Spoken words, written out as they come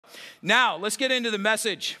Now, let's get into the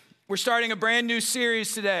message. We're starting a brand new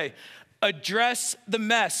series today. Address the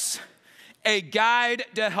Mess, a guide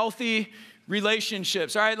to healthy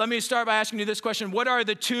relationships. All right, let me start by asking you this question. What are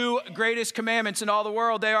the two greatest commandments in all the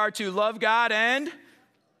world? They are to love God and...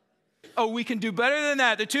 Oh, we can do better than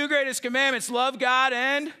that. The two greatest commandments, love God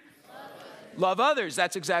and love others.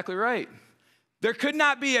 That's exactly right. There could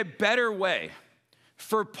not be a better way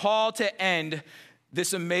for Paul to end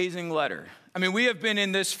this amazing letter. I mean, we have been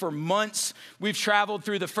in this for months. We've traveled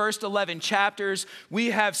through the first 11 chapters. We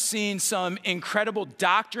have seen some incredible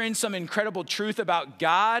doctrine, some incredible truth about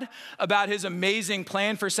God, about his amazing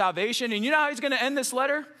plan for salvation. And you know how he's going to end this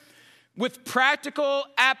letter? With practical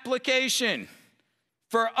application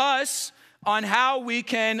for us on how we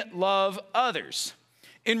can love others.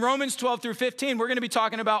 In Romans 12 through 15, we're going to be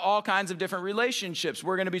talking about all kinds of different relationships.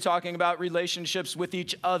 We're going to be talking about relationships with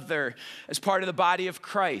each other as part of the body of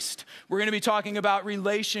Christ. We're going to be talking about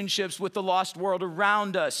relationships with the lost world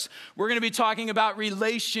around us. We're going to be talking about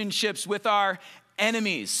relationships with our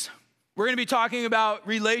enemies. We're going to be talking about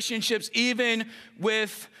relationships even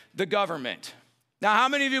with the government. Now, how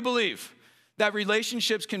many of you believe that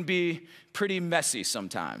relationships can be pretty messy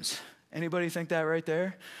sometimes? Anybody think that right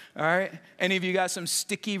there? All right. Any of you got some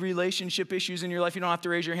sticky relationship issues in your life? You don't have to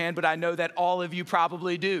raise your hand, but I know that all of you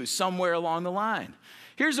probably do somewhere along the line.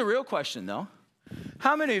 Here's the real question, though.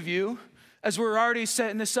 How many of you, as we're already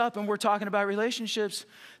setting this up and we're talking about relationships,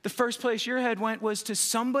 the first place your head went was to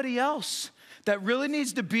somebody else that really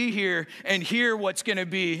needs to be here and hear what's going to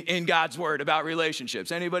be in God's word about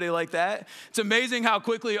relationships? Anybody like that? It's amazing how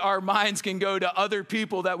quickly our minds can go to other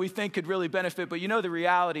people that we think could really benefit. But you know, the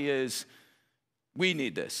reality is we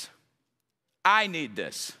need this. I need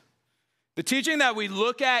this. The teaching that we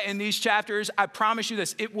look at in these chapters, I promise you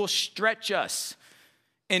this, it will stretch us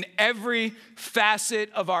in every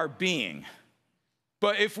facet of our being.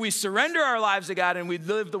 But if we surrender our lives to God and we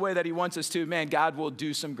live the way that he wants us to, man, God will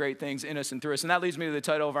do some great things in us and through us. And that leads me to the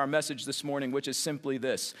title of our message this morning, which is simply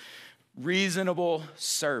this: reasonable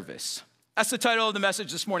service. That's the title of the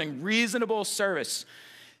message this morning, reasonable service.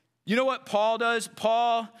 You know what Paul does?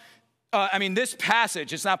 This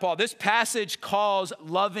passage, it's not Paul, this passage calls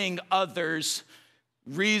loving others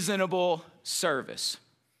reasonable service.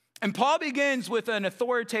 And Paul begins with an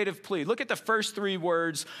authoritative plea. Look at the first three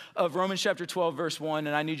words of Romans chapter 12, verse 1,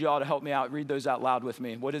 and I need you all to help me out. Read those out loud with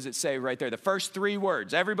me. What does it say right there? The first three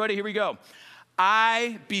words. Everybody, here we go.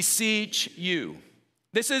 I beseech you.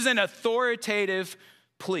 This is an authoritative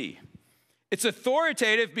plea. It's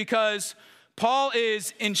authoritative because Paul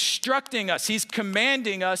is instructing us, he's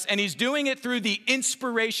commanding us, and he's doing it through the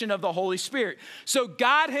inspiration of the Holy Spirit. So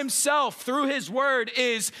God himself, through his word,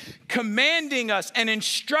 is commanding us and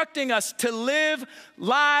instructing us to live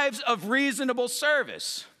lives of reasonable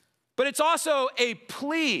service. But it's also a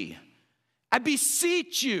plea. I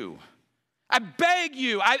beseech you. I beg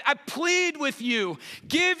you, I plead with you,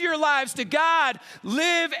 give your lives to God,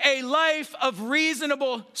 live a life of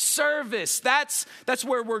reasonable service. That's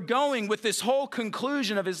where we're going with this whole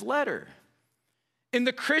conclusion of his letter. In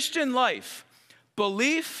the Christian life,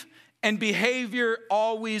 belief and behavior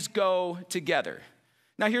always go together.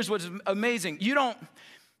 Now here's what's amazing. You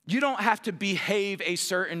don't have to behave a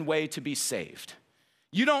certain way to be saved.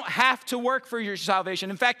 You don't have to work for your salvation.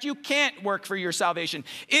 In fact, you can't work for your salvation.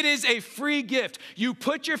 It is a free gift. You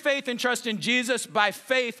put your faith and trust in Jesus by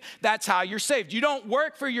faith. That's how you're saved. You don't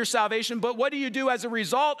work for your salvation, but what do you do as a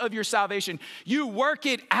result of your salvation? You work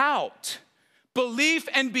it out. Belief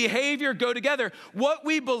and behavior go together. What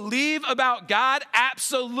we believe about God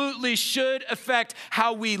absolutely should affect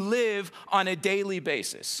how we live on a daily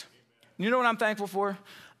basis. You know what I'm thankful for?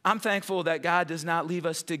 I'm thankful that God does not leave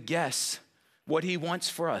us to guess what he wants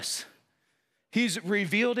for us. He's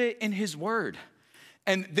revealed it in his word.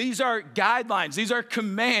 And these are guidelines, these are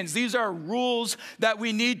commands, these are rules that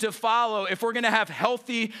we need to follow if we're going to have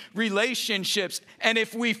healthy relationships. And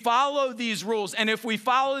if we follow these rules and if we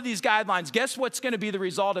follow these guidelines, guess what's going to be the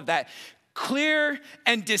result of that? Clear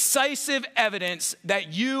and decisive evidence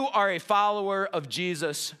that you are a follower of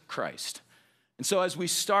Jesus Christ. And so as we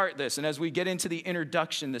start this and as we get into the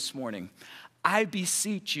introduction this morning, I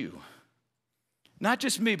beseech you, not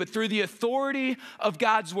just me, but through the authority of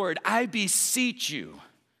God's word, I beseech you,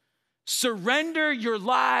 surrender your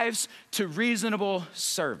lives to reasonable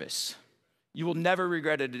service. You will never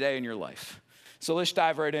regret a day in your life. So let's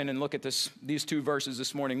dive right in and look at these two verses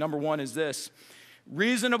this morning. Number one is this: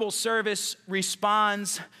 reasonable service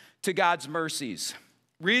responds to God's mercies.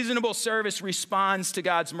 Reasonable service responds to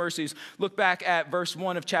God's mercies. Look back at verse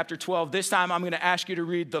 1 of chapter 12. This time I'm going to ask you to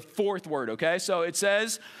read the fourth word, okay? So it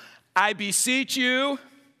says, I beseech you,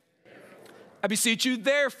 I beseech you,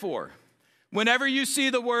 therefore. Whenever you see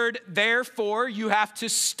the word therefore, you have to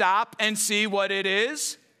stop and see what it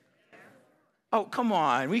is. Oh, come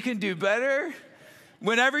on, we can do better.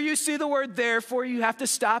 Whenever you see the word therefore, you have to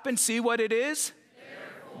stop and see what it is.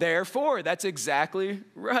 Therefore, that's exactly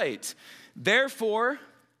right. Therefore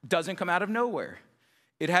doesn't come out of nowhere.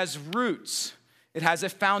 It has roots. It has a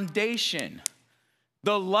foundation.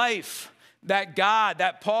 The life that God,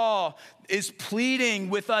 that Paul is pleading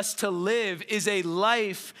with us to live is a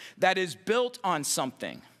life that is built on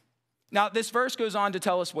something. Now, this verse goes on to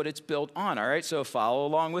tell us what it's built on, all right? So follow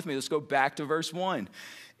along with me. Let's go back to verse 1.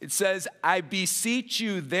 It says, I beseech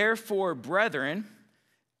you, therefore, brethren,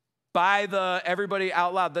 by the, everybody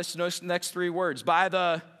out loud, this next three words, by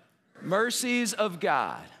the mercies of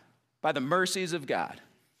God, by the mercies of God.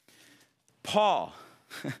 Paul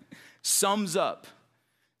sums up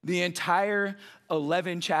the entire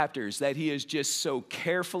 11 chapters that he has just so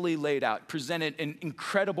carefully laid out, presented an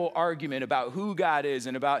incredible argument about who God is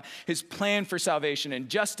and about his plan for salvation and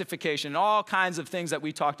justification and all kinds of things that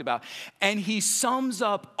we talked about. And he sums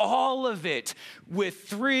up all of it with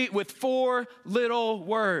four little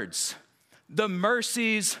words: the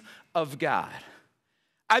mercies of God.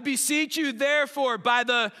 I beseech you, therefore, by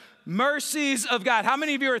the mercies of God. How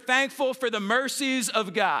many of you are thankful for the mercies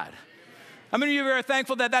of God? How many of you are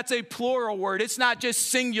thankful that that's a plural word? It's not just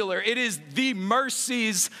singular. It is the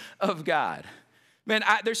mercies of God. Man,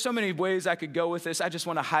 there's so many ways I could go with this. I just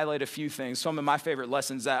want to highlight a few things, some of my favorite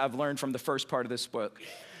lessons that I've learned from the first part of this book.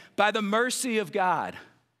 By the mercy of God,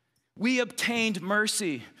 we obtained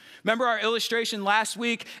mercy. Remember our illustration last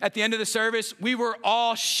week at the end of the service? We were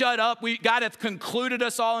all shut up. God hath concluded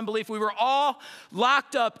us all in belief. We were all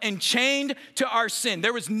locked up and chained to our sin.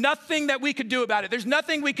 There was nothing that we could do about it. There's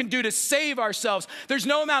nothing we can do to save ourselves. There's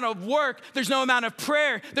no amount of work. There's no amount of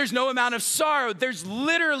prayer. There's no amount of sorrow. There's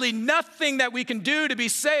literally nothing that we can do to be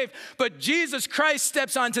saved. But Jesus Christ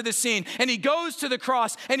steps onto the scene and he goes to the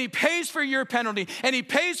cross and he pays for your penalty and he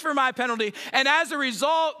pays for my penalty. And as a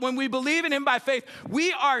result, when we believe in him by faith,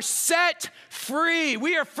 we are set free.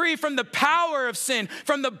 We are free from the power of sin,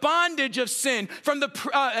 from the bondage of sin, from the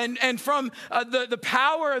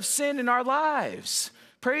power of sin in our lives.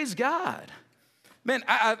 Praise God. Man,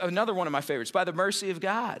 another one of my favorites, by the mercy of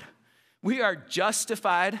God. We are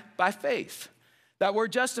justified by faith. That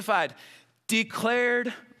word justified,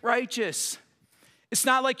 declared righteous. It's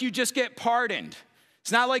not like you just get pardoned.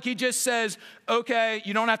 It's not like he just says, okay,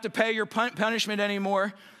 you don't have to pay your punishment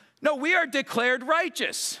anymore. No, we are declared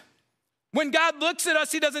righteous. When God looks at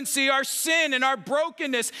us, he doesn't see our sin and our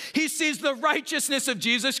brokenness. He sees the righteousness of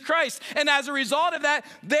Jesus Christ. And as a result of that,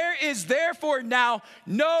 there is therefore now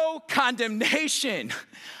no condemnation.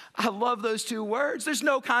 I love those two words. There's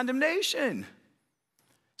no condemnation.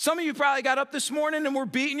 Some of you probably got up this morning and were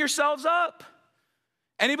beating yourselves up.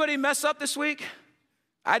 Anybody mess up this week?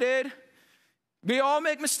 I did. We all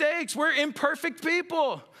make mistakes. We're imperfect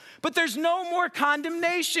people. But there's no more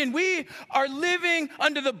condemnation. We are living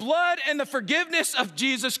under the blood and the forgiveness of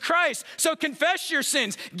Jesus Christ. So confess your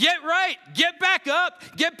sins. Get right. Get back up.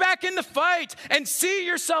 Get back in the fight. And see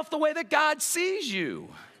yourself the way that God sees you.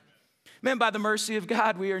 Man, by the mercy of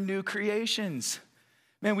God, we are new creations.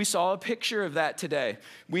 Man, we saw a picture of that today.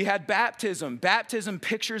 We had baptism. Baptism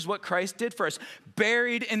pictures what Christ did for us.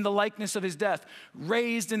 Buried in the likeness of his death.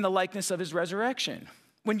 Raised in the likeness of his resurrection.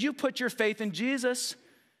 When you put your faith in Jesus,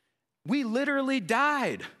 we literally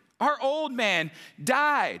died. Our old man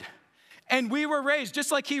died. And we were raised, just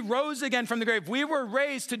like he rose again from the grave. We were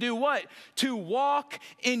raised to do what? To walk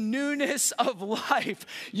in newness of life.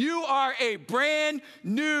 You are a brand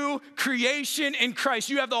new creation in Christ.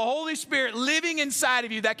 You have the Holy Spirit living inside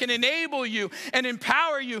of you that can enable you and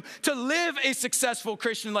empower you to live a successful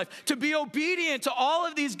Christian life, to be obedient to all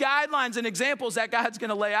of these guidelines and examples that God's going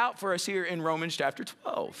to lay out for us here in Romans chapter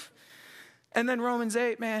 12. And then Romans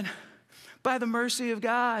 8, man. By the mercy of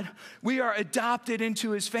God, we are adopted into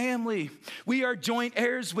his family. We are joint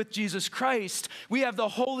heirs with Jesus Christ. We have the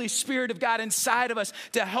Holy Spirit of God inside of us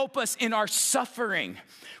to help us in our suffering.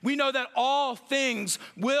 We know that all things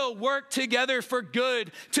will work together for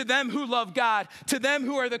good to them who love God, to them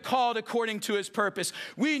who are the called according to his purpose.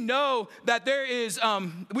 We know that there is,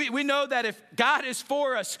 we know that if God is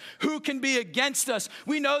for us, who can be against us?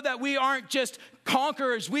 We know that we aren't just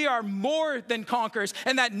conquerors, we are more than conquerors,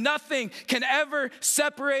 and that nothing can ever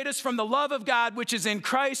separate us from the love of God, which is in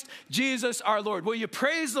Christ Jesus our Lord. Will you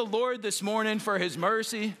praise the Lord this morning for his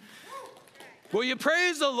mercy? Will you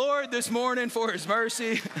praise the Lord this morning for his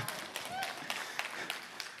mercy?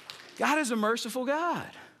 God is a merciful God,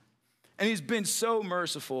 and he's been so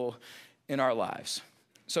merciful in our lives.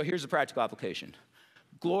 So here's the practical application.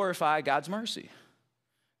 glorify God's mercy.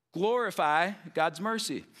 Glorify God's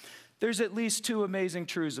mercy. There's at least two amazing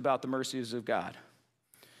truths about the mercies of God.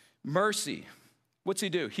 Mercy, what's he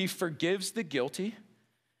do? He forgives the guilty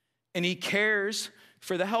and he cares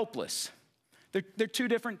for the helpless. They're two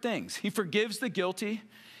different things. He forgives the guilty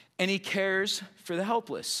and he cares for the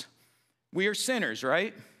helpless. We are sinners,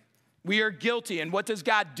 right? We are guilty. And what does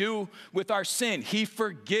God do with our sin? He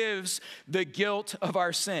forgives the guilt of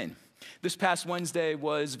our sin. This past Wednesday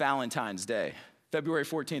was Valentine's Day, February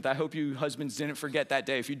 14th. I hope you husbands didn't forget that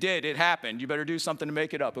day. If you did, it happened. You better do something to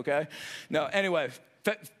make it up, okay? No, anyway,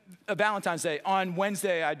 Valentine's Day. On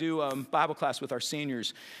Wednesday, I do Bible class with our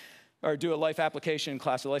seniors, or do a life application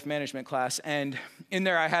class, a life management class. And in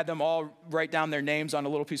there, I had them all write down their names on a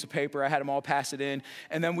little piece of paper. I had them all pass it in.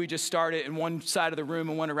 And then we just started in one side of the room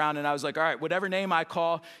and went around. And I was like, all right, whatever name I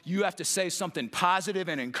call, you have to say something positive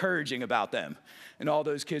and encouraging about them. And all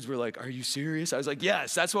those kids were like, are you serious? I was like,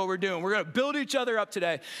 yes, that's what we're doing. We're going to build each other up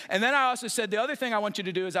today. And then I also said, the other thing I want you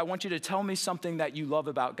to do is I want you to tell me something that you love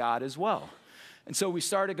about God as well. And so we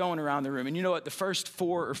started going around the room. And you know what? The first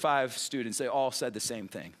 4 or 5 students, they all said the same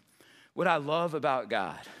thing. What I love about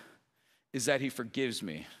God is that he forgives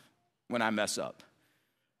me when I mess up.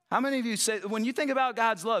 How many of you say, when you think about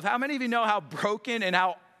God's love, how many of you know how broken and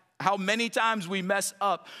how many times we mess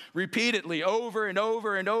up repeatedly over and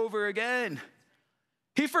over and over again?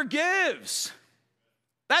 He forgives.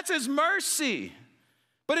 That's his mercy.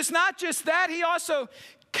 But it's not just that, he also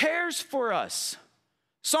cares for us.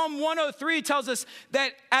 Psalm 103 tells us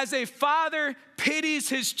that as a father pities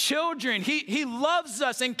his children, he loves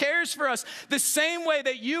us and cares for us the same way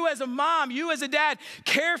that you as a mom, you as a dad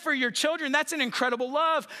care for your children. That's an incredible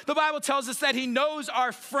love. The Bible tells us that he knows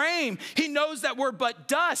our frame. He knows that we're but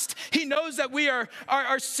dust. He knows that we are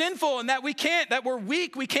sinful and that that we're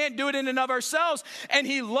weak. We can't do it in and of ourselves. And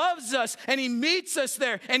he loves us and he meets us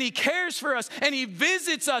there and he cares for us and he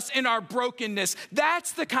visits us in our brokenness.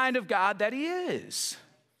 That's the kind of God that he is.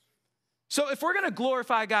 So if we're going to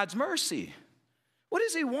glorify God's mercy, what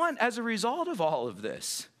does he want as a result of all of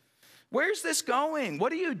this? Where's this going?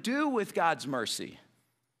 What do you do with God's mercy?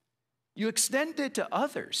 You extend it to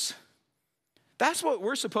others. That's what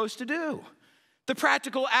we're supposed to do. The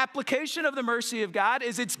practical application of the mercy of God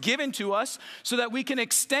is it's given to us so that we can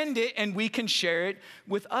extend it and we can share it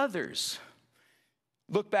with others.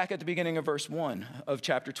 Look back at the beginning of verse 1 of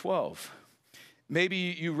chapter 12. Maybe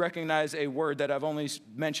you recognize a word that I've only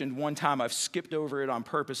mentioned one time. I've skipped over it on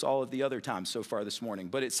purpose all of the other times so far this morning.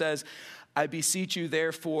 But it says, I beseech you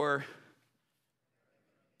therefore,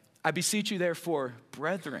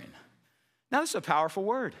 brethren. Now this is a powerful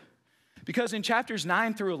word. Because in chapters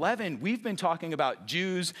 9 through 11, we've been talking about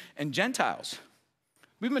Jews and Gentiles.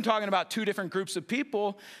 We've been talking about two different groups of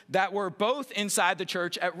people that were both inside the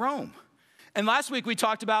church at Rome. And last week we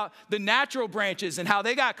talked about the natural branches and how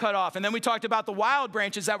they got cut off. And then we talked about the wild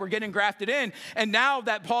branches that were getting grafted in. And now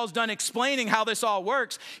that Paul's done explaining how this all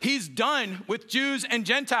works, he's done with Jews and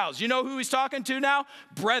Gentiles. You know who he's talking to now?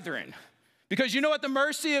 Brethren. Because you know what the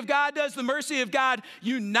mercy of God does? The mercy of God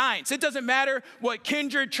unites. It doesn't matter what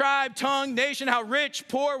kindred, tribe, tongue, nation, how rich,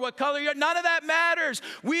 poor, what color you're. None of that matters.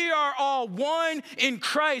 We are all one in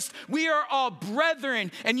Christ. We are all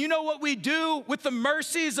brethren. And you know what we do with the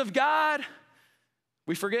mercies of God?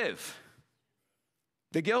 We forgive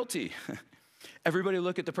the guilty. Everybody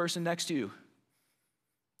look at the person next to you.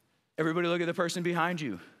 Everybody look at the person behind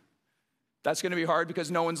you. That's going to be hard because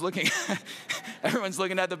no one's looking. Everyone's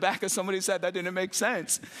looking at the back of somebody's head. That didn't make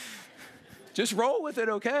sense. Just roll with it,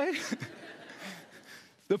 okay?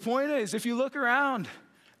 The point is, if you look around,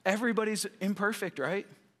 everybody's imperfect, right?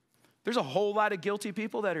 There's a whole lot of guilty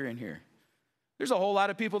people that are in here. There's a whole lot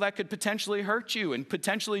of people that could potentially hurt you and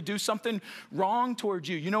potentially do something wrong towards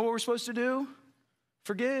you. You know what we're supposed to do?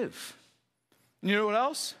 Forgive. You know what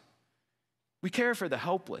else? We care for the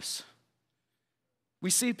helpless. We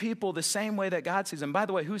see people the same way that God sees them. By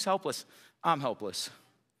the way, who's helpless? I'm helpless.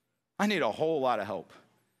 I need a whole lot of help.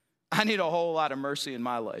 I need a whole lot of mercy in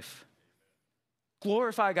my life.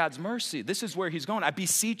 Glorify God's mercy. This is where he's going. I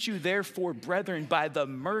beseech you, therefore, brethren, by the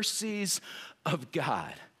mercies of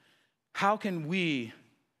God. How can we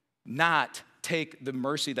not take the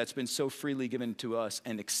mercy that's been so freely given to us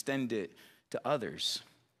and extend it to others?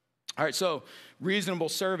 All right, so reasonable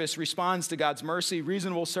service responds to God's mercy.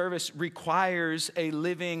 Reasonable service requires a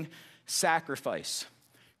living sacrifice.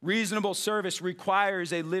 Reasonable service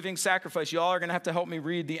requires a living sacrifice. Y'all are going to have to help me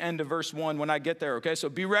read the end of verse 1 when I get there, okay? So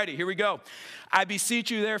be ready. Here we go. I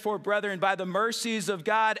beseech you, therefore, brethren, by the mercies of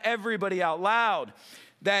God, everybody out loud.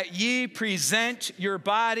 that ye present your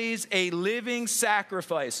bodies a living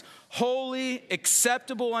sacrifice, holy,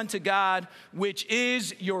 acceptable unto God, which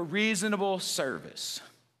is your reasonable service.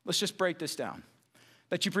 Let's just break this down.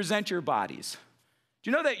 That you present your bodies.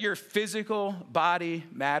 Do you know that your physical body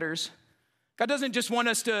matters? God doesn't just want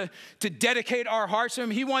us to dedicate our hearts to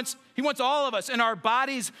him. He wants all of us, and our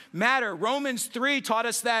bodies matter. Romans 3 taught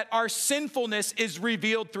us that our sinfulness is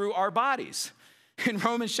revealed through our bodies. In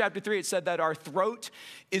Romans chapter 3, it said that our throat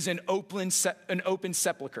is an open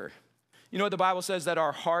sepulcher. You know what the Bible says? That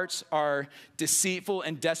our hearts are deceitful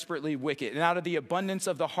and desperately wicked. And out of the abundance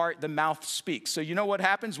of the heart, the mouth speaks. So you know what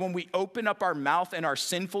happens when we open up our mouth and our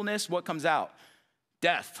sinfulness? What comes out?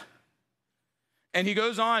 Death. And he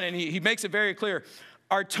goes on and he makes it very clear.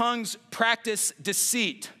 Our tongues practice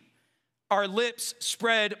deceit. Our lips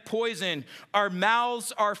spread poison. Our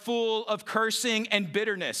mouths are full of cursing and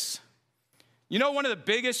bitterness. You know one of the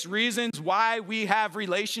biggest reasons why we have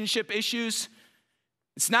relationship issues?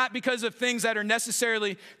 It's not because of things that are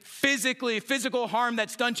necessarily physical harm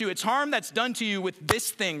that's done to you. It's harm that's done to you with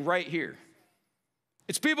this thing right here.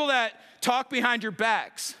 It's people that talk behind your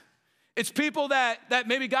backs. It's people that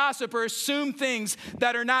maybe gossip or assume things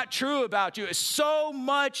that are not true about you. So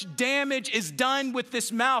much damage is done with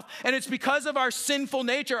this mouth, and it's because of our sinful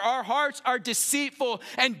nature. Our hearts are deceitful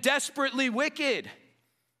and desperately wicked.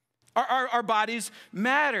 Our bodies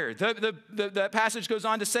matter. The passage goes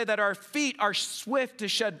on to say that our feet are swift to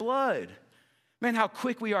shed blood. Man, how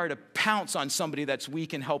quick we are to pounce on somebody that's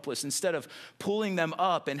weak and helpless instead of pulling them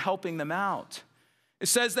up and helping them out. It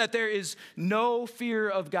says that there is no fear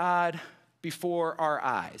of God before our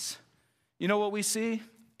eyes. You know what we see?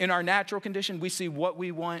 In our natural condition, we see what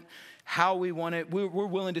we want, how we want it. We're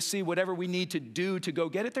willing to see whatever we need to do to go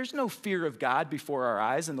get it. There's no fear of God before our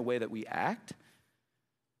eyes in the way that we act.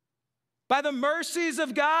 By the mercies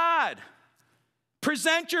of God,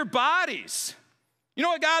 present your bodies. You know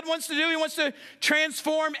what God wants to do? He wants to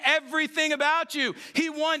transform everything about you. He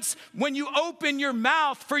wants, when you open your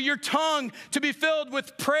mouth, for your tongue to be filled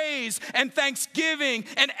with praise and thanksgiving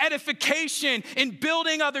and edification in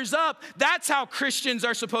building others up. That's how Christians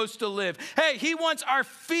are supposed to live. Hey, he wants our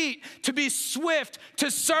feet to be swift to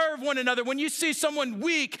serve one another. When you see someone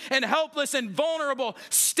weak and helpless and vulnerable,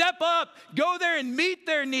 step up, go there and meet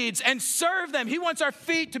their needs and serve them. He wants our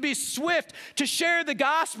feet to be swift to share the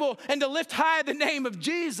gospel and to lift high the name of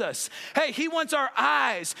Jesus. Hey, he wants our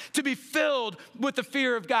eyes to be filled with the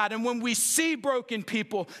fear of God. And when we see broken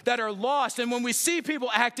people that are lost, and when we see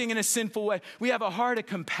people acting in a sinful way, we have a heart of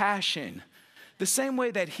compassion, the same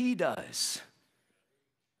way that he does.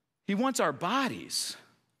 He wants our bodies.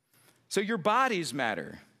 So your bodies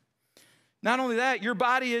matter. Not only that, your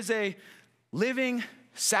body is a living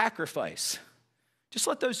sacrifice. Just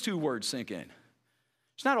let those two words sink in.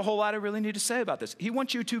 There's not a whole lot I really need to say about this. He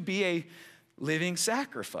wants you to be a living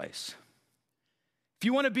sacrifice. If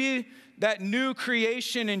you want to be that new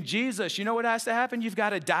creation in Jesus, you know what has to happen? You've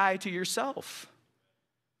got to die to yourself.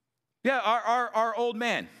 Yeah, our old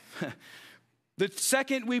man. The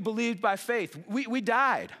second we believed by faith, we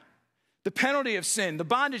died. The penalty of sin, the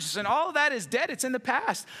bondage of sin, all of that is dead. It's in the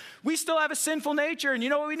past. We still have a sinful nature. And you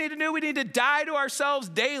know what we need to do? We need to die to ourselves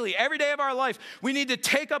daily, every day of our life. We need to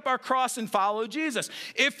take up our cross and follow Jesus.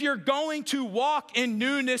 If you're going to walk in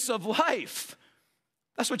newness of life,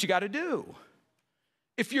 that's what you got to do.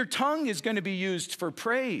 If your tongue is going to be used for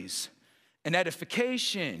praise and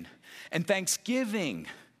edification and thanksgiving,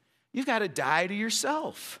 you've got to die to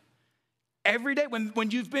yourself. Every day, when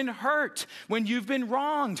you've been hurt, when you've been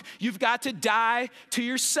wronged, you've got to die to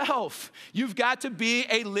yourself. You've got to be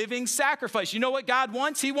a living sacrifice. You know what God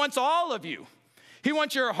wants? He wants all of you. He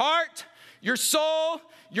wants your heart, your soul,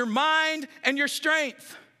 your mind, and your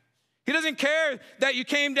strength. He doesn't care that you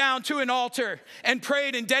came down to an altar and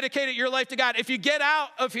prayed and dedicated your life to God. If you get out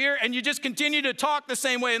of here and you just continue to talk the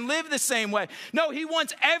same way and live the same way. No, he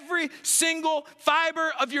wants every single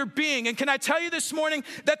fiber of your being. And can I tell you this morning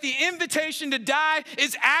that the invitation to die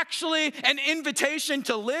is actually an invitation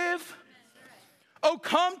to live? Oh,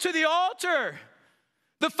 come to the altar.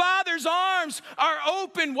 The Father's arms are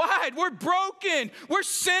open wide. We're broken. We're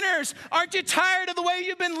sinners. Aren't you tired of the way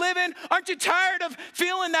you've been living? Aren't you tired of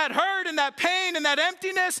feeling that hurt and that pain and that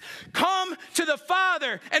emptiness? Come to the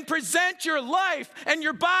Father and present your life and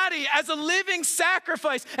your body as a living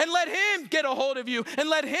sacrifice and let him get a hold of you and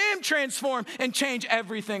let him transform and change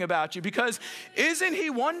everything about you. Because isn't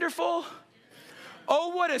he wonderful? Oh,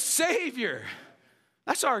 what a Savior.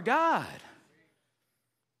 That's our God.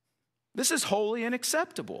 This is holy and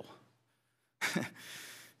acceptable.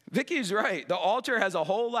 Vicky's right. The altar has a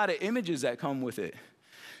whole lot of images that come with it.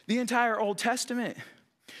 The entire Old Testament.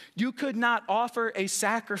 You could not offer a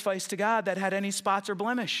sacrifice to God that had any spots or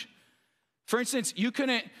blemish. For instance, you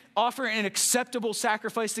couldn't offer an acceptable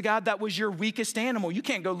sacrifice to God that was your weakest animal. You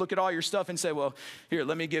can't go look at all your stuff and say, well, here,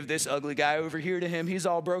 let me give this ugly guy over here to him. He's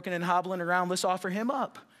all broken and hobbling around. Let's offer him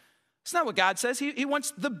up. It's not what God says. He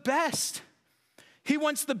wants the best. He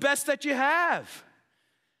wants the best that you have.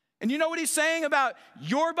 And you know what he's saying about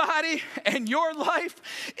your body and your life?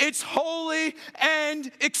 It's holy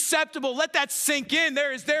and acceptable. Let that sink in.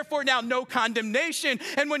 There is therefore now no condemnation.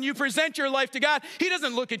 And when you present your life to God, he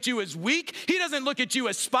doesn't look at you as weak. He doesn't look at you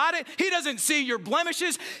as spotted. He doesn't see your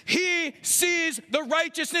blemishes. He sees the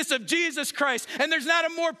righteousness of Jesus Christ. And there's not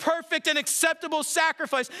a more perfect and acceptable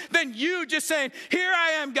sacrifice than you just saying, here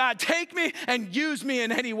I am, God, take me and use me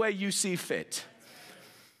in any way you see fit.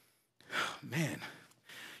 Oh, man.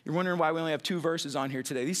 You're wondering why we only have 2 verses on here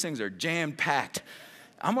today. These things are jam-packed.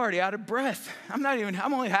 I'm already out of breath. I'm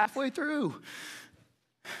only halfway through.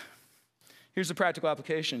 Here's the practical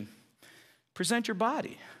application. Present your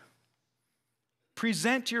body.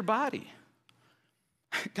 Present your body.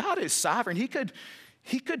 God is sovereign. He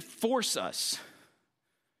could force us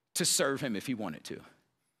to serve him if he wanted to.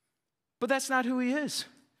 But that's not who he is.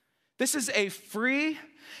 This is a free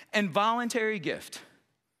and voluntary gift.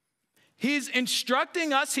 He's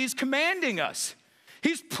instructing us. He's commanding us.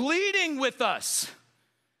 He's pleading with us.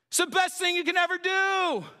 It's the best thing you can ever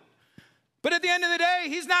do. But at the end of the day,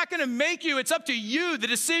 he's not going to make you. It's up to you. The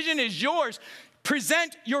decision is yours.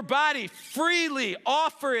 Present your body freely.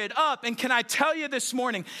 Offer it up. And can I tell you this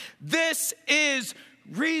morning, this is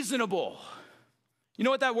reasonable. You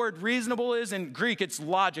know what that word reasonable is? In Greek, it's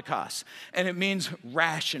logikos, and it means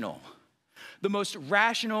rational. The most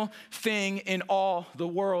rational thing in all the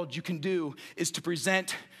world you can do is to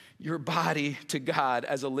present your body to God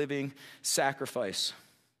as a living sacrifice.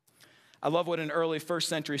 I love what an early first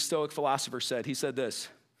century Stoic philosopher said. He said this,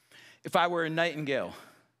 if I were a nightingale,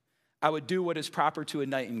 I would do what is proper to a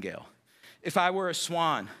nightingale. If I were a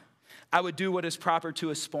swan, I would do what is proper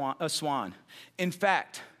to a swan. In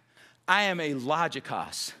fact, I am a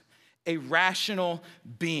logikos, a rational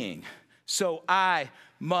being, so I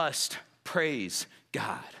must praise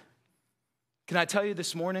God. Can I tell you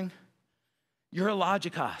this morning? You're a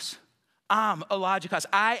logikos. I'm a logikos.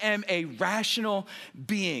 I am a rational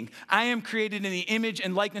being. I am created in the image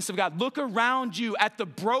and likeness of God. Look around you at the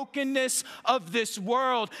brokenness of this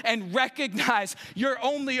world and recognize your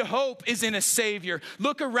only hope is in a Savior.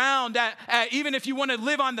 Look around at even if you want to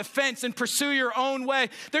live on the fence and pursue your own way,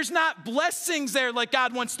 there's not blessings there like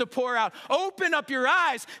God wants to pour out. Open up your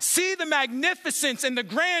eyes, see the magnificence and the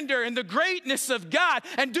grandeur and the greatness of God,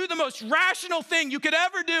 and do the most rational thing you could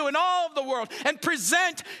ever do in all of the world and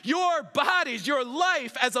present your bodies, your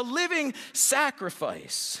life as a living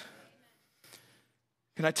sacrifice.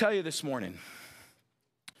 Can I tell you this morning,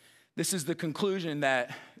 this is the conclusion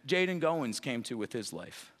that Jaden Goins came to with his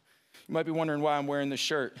life. You might be wondering why I'm wearing this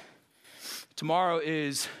shirt. Tomorrow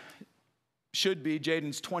should be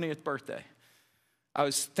Jaden's 20th birthday. I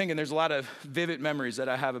was thinking there's a lot of vivid memories that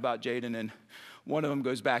I have about Jaden, and one of them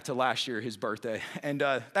goes back to last year, his birthday. And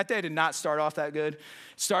that day did not start off that good. It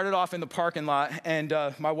started off in the parking lot, and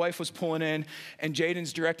my wife was pulling in, and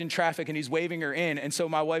Jaden's directing traffic, and he's waving her in. And so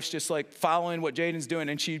my wife's just like following what Jaden's doing,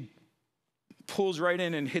 and she pulls right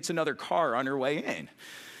in and hits another car on her way in.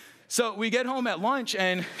 So we get home at lunch,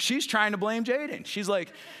 and she's trying to blame Jaden. She's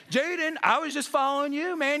like, Jaden, I was just following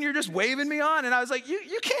you, man. You're just waving me on. And I was like,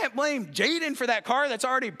 you can't blame Jaden for that car that's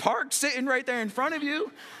already parked, sitting right there in front of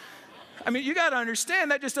you. I mean, you got to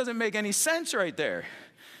understand, that just doesn't make any sense right there.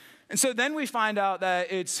 And so then we find out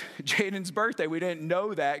that it's Jaden's birthday. We didn't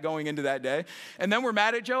know that going into that day. And then we're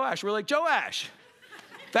mad at Joash. We're like, Joash,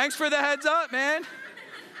 thanks for the heads up, man.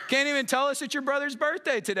 Can't even tell us it's your brother's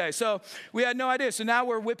birthday today. So we had no idea. So now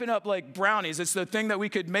we're whipping up like brownies. It's the thing that we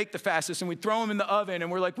could make the fastest, and we throw them in the oven.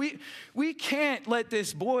 And we're like, we can't let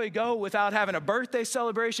this boy go without having a birthday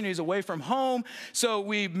celebration. He's away from home. So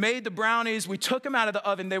we made the brownies. We took them out of the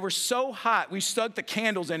oven. They were so hot. We stuck the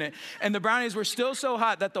candles in it. And the brownies were still so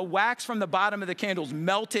hot that the wax from the bottom of the candles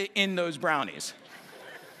melted in those brownies.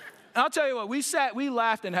 And I'll tell you what, we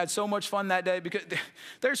laughed and had so much fun that day because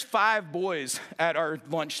there's 5 boys at our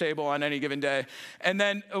lunch table on any given day. And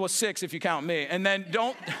then, 6 if you count me. And then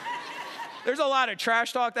there's a lot of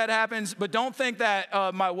trash talk that happens, but don't think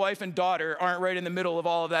that my wife and daughter aren't right in the middle of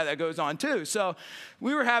all of that goes on too. So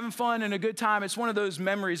we were having fun and a good time. It's one of those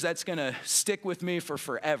memories that's gonna stick with me for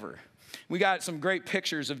forever. We got some great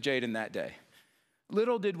pictures of Jaden that day.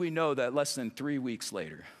 Little did we know that less than 3 weeks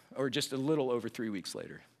later, or just a little over 3 weeks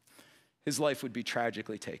later, his life would be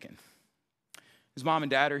tragically taken. His mom and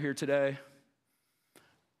dad are here today.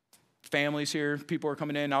 families here. People are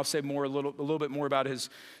coming in. I'll say a little bit more about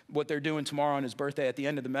what they're doing tomorrow on his birthday at the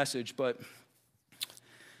end of the message. But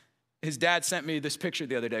his dad sent me this picture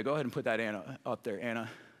the other day. Go ahead and put that Anna up there, Anna.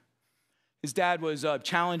 His dad was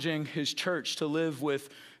challenging his church to live with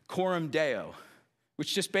coram Deo,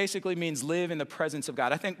 which just basically means live in the presence of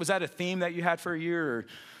God. I think, was that a theme that you had for a year or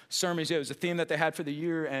sermons? Yeah, it was a theme that they had for the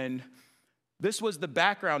year. And this was the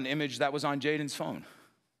background image that was on Jaden's phone.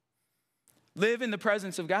 Live in the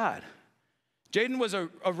presence of God. Jaden was a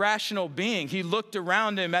rational being. He looked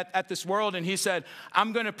around him at this world and he said,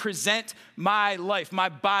 I'm going to present my life, my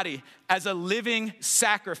body, as a living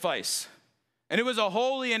sacrifice. And it was a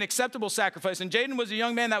holy and acceptable sacrifice. And Jaden was a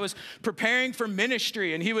young man that was preparing for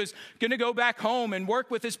ministry. And he was going to go back home and work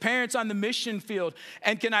with his parents on the mission field.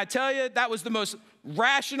 And can I tell you, that was the most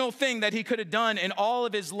rational thing that he could have done in all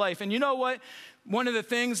of his life. And you know what? One of the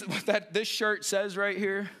things that this shirt says right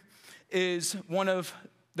here is one of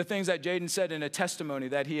the things that Jaden said in a testimony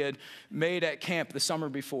that he had made at camp the summer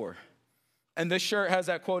before. And this shirt has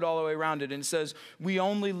that quote all the way around it. And it says, we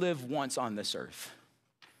only live once on this earth.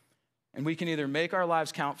 And we can either make our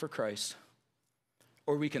lives count for Christ,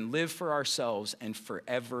 or we can live for ourselves and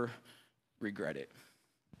forever regret it.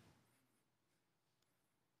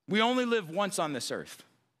 We only live once on this earth.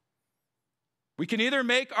 We can either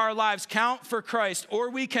make our lives count for Christ, or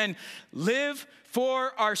we can live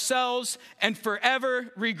for ourselves and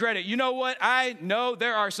forever regret it. You know what? I know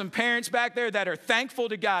there are some parents back there that are thankful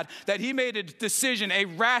to God that he made a decision, a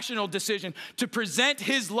rational decision, to present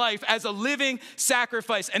his life as a living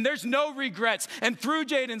sacrifice. And there's no regrets. And through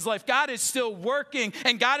Jaden's life, God is still working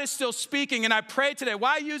and God is still speaking. And I pray today,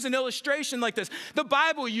 why use an illustration like this? The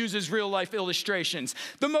Bible uses real life illustrations.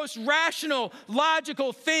 The most rational,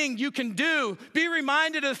 logical thing you can do, be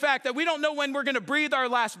reminded of the fact that we don't know when we're going to breathe our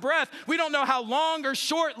last breath. We don't know how long or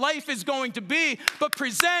short life is going to be, but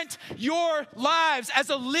present your lives as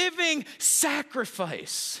a living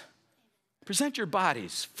sacrifice. Present your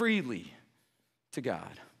bodies freely to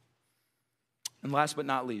God. And last but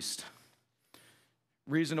not least,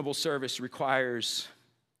 reasonable service requires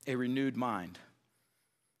a renewed mind.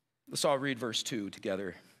 Let's all read verse 2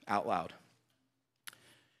 together out loud.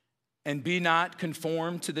 And be not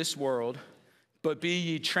conformed to this world, but be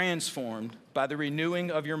ye transformed by the renewing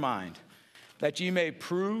of your mind, that ye may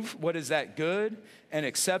prove what is that good and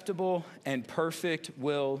acceptable and perfect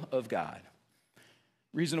will of God.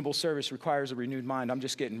 Reasonable service requires a renewed mind. I'm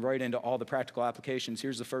just getting right into all the practical applications.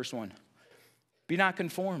 Here's the first one. Be not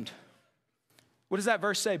conformed. What does that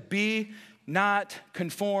verse say? Be not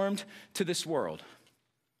conformed to this world.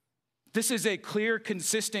 This is a clear,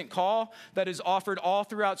 consistent call that is offered all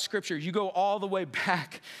throughout Scripture. You go all the way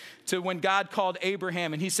back to when God called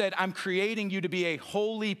Abraham and he said, I'm creating you to be a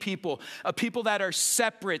holy people, a people that are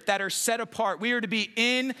separate, that are set apart. We are to be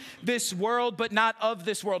in this world, but not of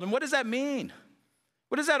this world. And what does that mean?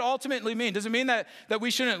 What does that ultimately mean? Does it mean that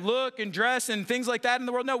we shouldn't look and dress and things like that in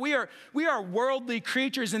the world? No, we are worldly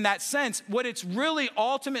creatures in that sense. What it's really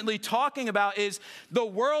ultimately talking about is the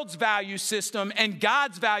world's value system and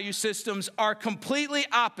God's value systems are completely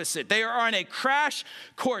opposite. They are on a crash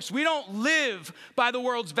course. We don't live by the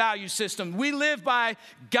world's value system. We live by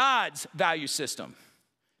God's value system.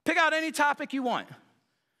 Pick out any topic you want.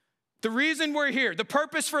 The reason we're here, the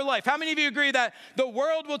purpose for life. How many of you agree that the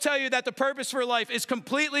world will tell you that the purpose for life is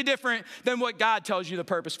completely different than what God tells you the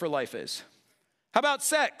purpose for life is? How about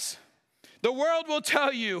sex? The world will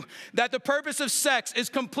tell you that the purpose of sex is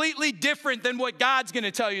completely different than what God's going to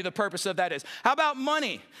tell you the purpose of that is. How about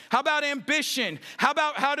money? How about ambition? How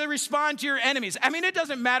about how to respond to your enemies? I mean, it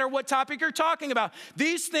doesn't matter what topic you're talking about.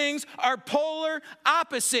 These things are polar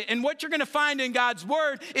opposite. And what you're going to find in God's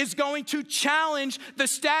word is going to challenge the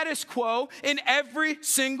status quo in every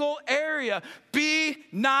single area. Be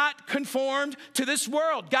not conformed to this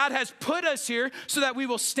world. God has put us here so that we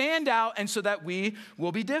will stand out and so that we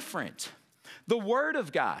will be different. The word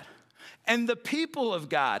of God and the people of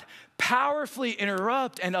God powerfully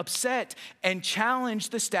interrupt and upset and challenge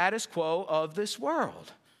the status quo of this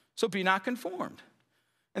world. So be not conformed.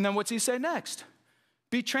 And then what's he say next?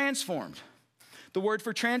 Be transformed. The word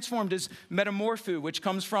for transformed is metamorpho, which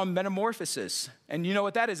comes from metamorphosis. And you know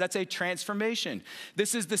what that is? That's a transformation.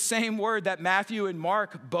 This is the same word that Matthew and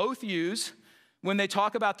Mark both use when they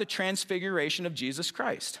talk about the transfiguration of Jesus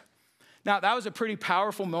Christ. Now, that was a pretty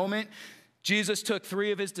powerful moment. Jesus took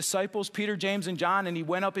 3 of his disciples, Peter, James, and John, and he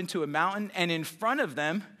went up into a mountain, and in front of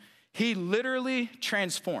them, he literally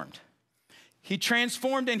transformed. He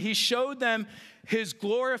transformed and he showed them his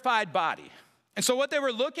glorified body. And so what they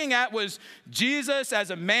were looking at was Jesus as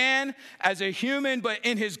a man, as a human, but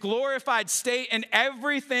in his glorified state, and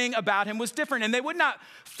everything about him was different. And they would not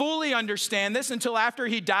fully understand this until after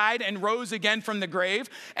he died and rose again from the grave,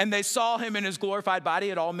 and they saw him in his glorified body.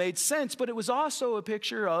 It all made sense, but it was also a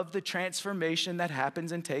picture of the transformation that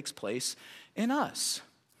happens and takes place in us.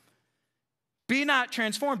 Be not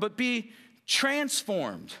transformed, but be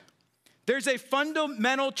transformed. There's a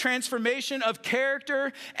fundamental transformation of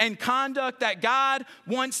character and conduct that God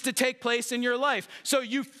wants to take place in your life. So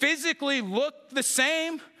you physically look the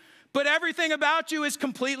same, but everything about you is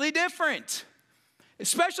completely different,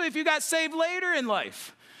 especially if you got saved later in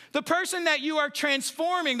life. The person that you are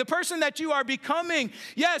transforming, the person that you are becoming,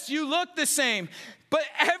 yes, you look the same, but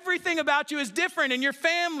everything about you is different, and your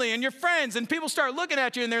family and your friends, and people start looking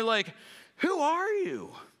at you and they're like, who are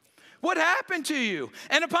you? What happened to you?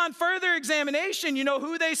 And upon further examination, you know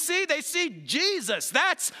who they see? They see Jesus.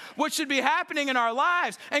 That's what should be happening in our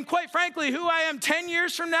lives. And quite frankly, who I am 10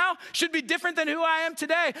 years from now should be different than who I am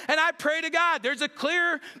today. And I pray to God, there's a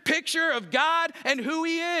clear picture of God and who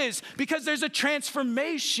he is, because there's a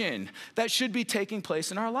transformation that should be taking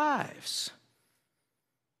place in our lives.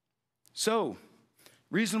 So,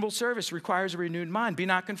 reasonable service requires a renewed mind. Be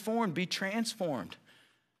not conformed, be transformed.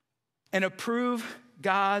 And approve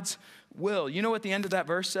God's will. You know what the end of that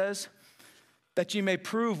verse says? That you may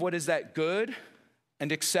prove what is that good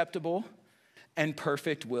and acceptable and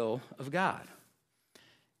perfect will of God.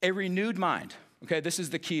 A renewed mind. Okay, this is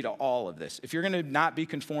the key to all of this. If you're going to not be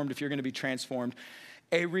conformed, if you're going to be transformed,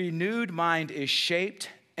 a renewed mind is shaped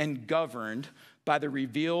and governed by the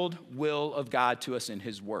revealed will of God to us in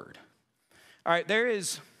his word. All right, there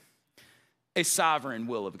is a sovereign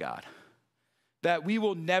will of God that we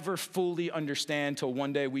will never fully understand till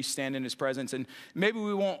one day we stand in his presence. And maybe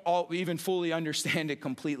we won't all even fully understand it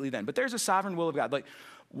completely then. But there's a sovereign will of God. Like,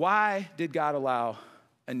 why did God allow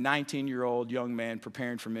a 19-year-old young man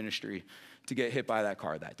preparing for ministry to get hit by that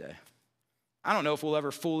car that day? I don't know if we'll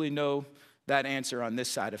ever fully know that answer on this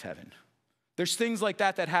side of heaven. There's things like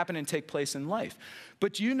that that happen and take place in life.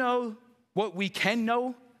 But you know what we can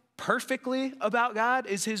know perfectly about God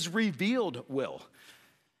is his revealed will.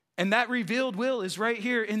 And that revealed will is right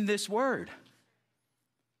here in this word.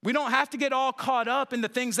 We don't have to get all caught up in the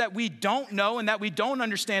things that we don't know and that we don't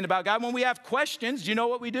understand about God. When we have questions, you know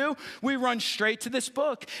what we do? We run straight to this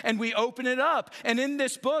book and we open it up. And in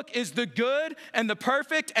this book is the good and the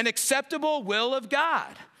perfect and acceptable will of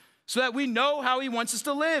God, so that we know how he wants us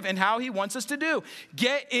to live and how he wants us to do.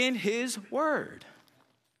 Get in his word.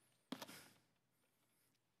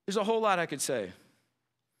 There's a whole lot I could say.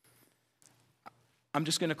 I'm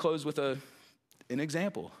just going to close with an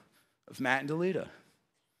example of Matt and Delita.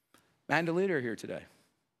 Matt and Delita are here today.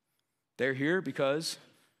 They're here because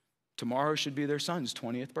tomorrow should be their son's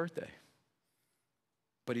 20th birthday.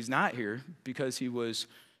 But he's not here because he was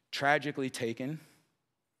tragically taken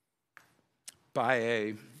by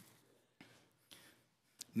a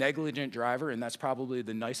negligent driver, and that's probably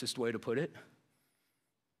the nicest way to put it.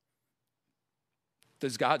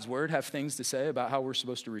 Does God's word have things to say about how we're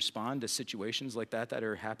supposed to respond to situations like that that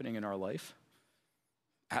are happening in our life?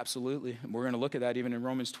 Absolutely. And we're going to look at that even in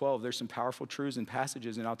Romans 12. There's some powerful truths and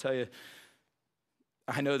passages, and I'll tell you,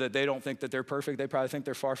 I know that they don't think that they're perfect. They probably think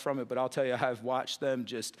they're far from it, but I'll tell you, I've watched them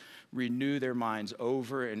just renew their minds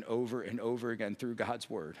over and over and over again through God's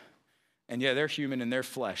word. And yeah, they're human and they're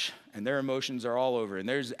flesh, and their emotions are all over, and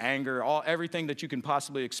there's anger, everything that you can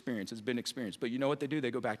possibly experience has been experienced. But you know what they do?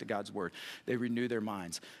 They go back to God's word. They renew their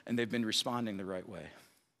minds, and they've been responding the right way.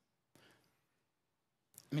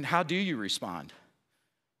 I mean, how do you respond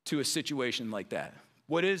to a situation like that?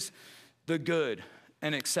 What is the good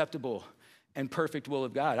and acceptable and perfect will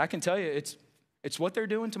of God? I can tell you, it's what they're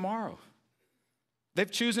doing tomorrow. They've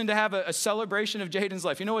chosen to have a celebration of Jaden's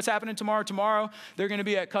life. You know what's happening tomorrow? Tomorrow, they're going to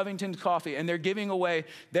be at Covington's Coffee, and they're giving away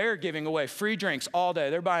free drinks all day.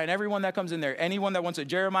 They're buying everyone that comes in there, anyone that wants a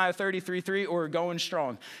Jeremiah 33:3 or going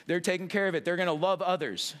strong. They're taking care of it. They're going to love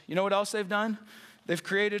others. You know what else they've done? They've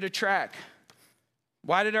created a track.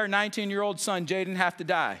 Why did our 19-year-old son, Jaden, have to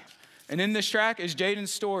die? And in this track is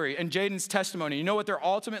Jaden's story and Jaden's testimony. You know what they're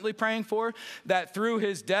ultimately praying for? That through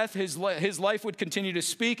his death, his life would continue to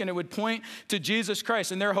speak and it would point to Jesus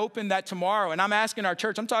Christ. And they're hoping that tomorrow, and I'm asking our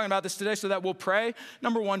church, I'm talking about this today so that we'll pray,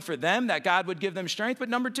 number one, for them, that God would give them strength, but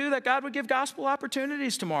number two, that God would give gospel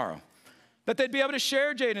opportunities tomorrow. That they'd be able to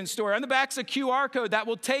share Jaden's story. On the back's a QR code that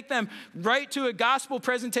will take them right to a gospel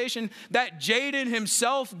presentation that Jaden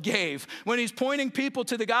himself gave when he's pointing people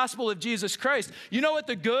to the gospel of Jesus Christ. You know what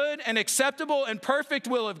the good and acceptable and perfect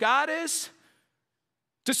will of God is?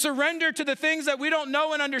 to surrender to the things that we don't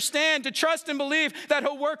know and understand, to trust and believe that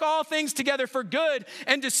he'll work all things together for good,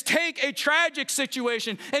 and to take a tragic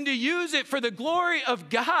situation and to use it for the glory of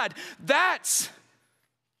God. That's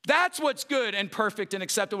what's good and perfect and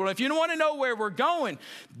acceptable. If you don't want to know where we're going,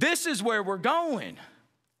 this is where we're going.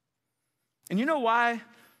 And you know why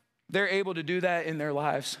they're able to do that in their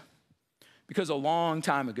lives? Because a long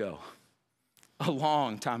time ago,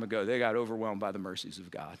 they got overwhelmed by the mercies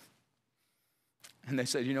of God. And they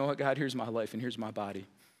said, you know what, God, here's my life and here's my body.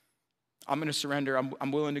 I'm going to surrender.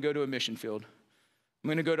 I'm willing to go to a mission field. I'm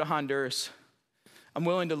going to go to Honduras. I'm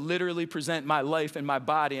willing to literally present my life and my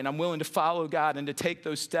body, and I'm willing to follow God and to take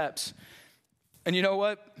those steps. And you know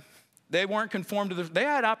what? They weren't conformed to they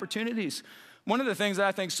had opportunities. One of the things that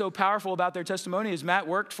I think is so powerful about their testimony is Matt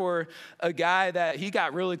worked for a guy that he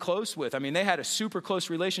got really close with. I mean, they had a super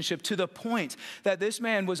close relationship to the point that this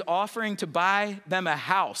man was offering to buy them a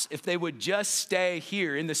house if they would just stay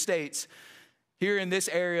here in the States, here in this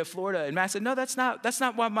area of Florida. And Matt said, no, that's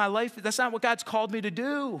not what my life, that's not what God's called me to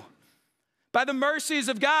do. By the mercies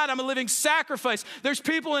of God, I'm a living sacrifice. There's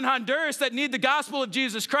people in Honduras that need the gospel of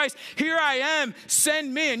Jesus Christ. Here I am,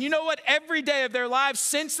 send me. And you know what? Every day of their lives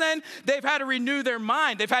since then, they've had to renew their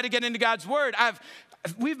mind. They've had to get into God's word.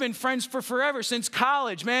 We've been friends for forever, since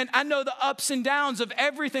college, man. I know the ups and downs of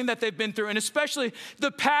everything that they've been through, and especially the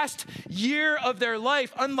past year of their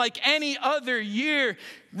life, unlike any other year.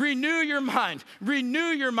 Renew your mind. Renew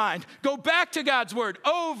your mind. Go back to God's word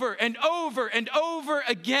over and over and over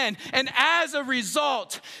again. And as a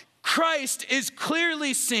result, Christ is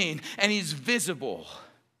clearly seen and he's visible.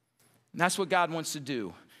 And that's what God wants to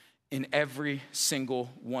do in every single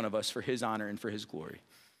one of us for his honor and for his glory.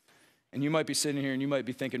 And you might be sitting here and you might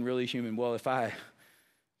be thinking really human, well, if I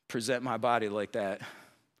present my body like that,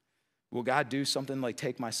 will God do something like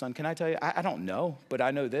take my son? Can I tell you, I don't know, but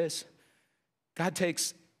I know this. God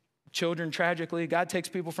takes children tragically. God takes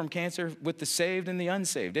people from cancer with the saved and the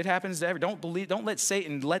unsaved. It happens to everyone. Don't let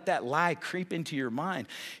Satan let that lie creep into your mind.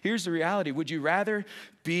 Here's the reality. Would you rather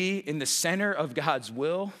be in the center of God's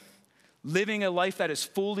will, living a life that is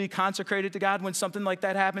fully consecrated to God when something like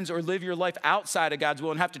that happens, or live your life outside of God's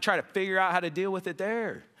will and have to try to figure out how to deal with it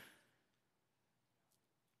there?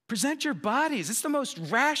 Present your bodies. It's the most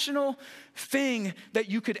rational thing that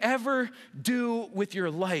you could ever do with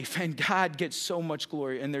your life. And God gets so much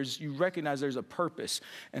glory. And you recognize there's a purpose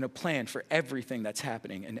and a plan for everything that's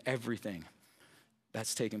happening and everything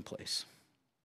that's taking place.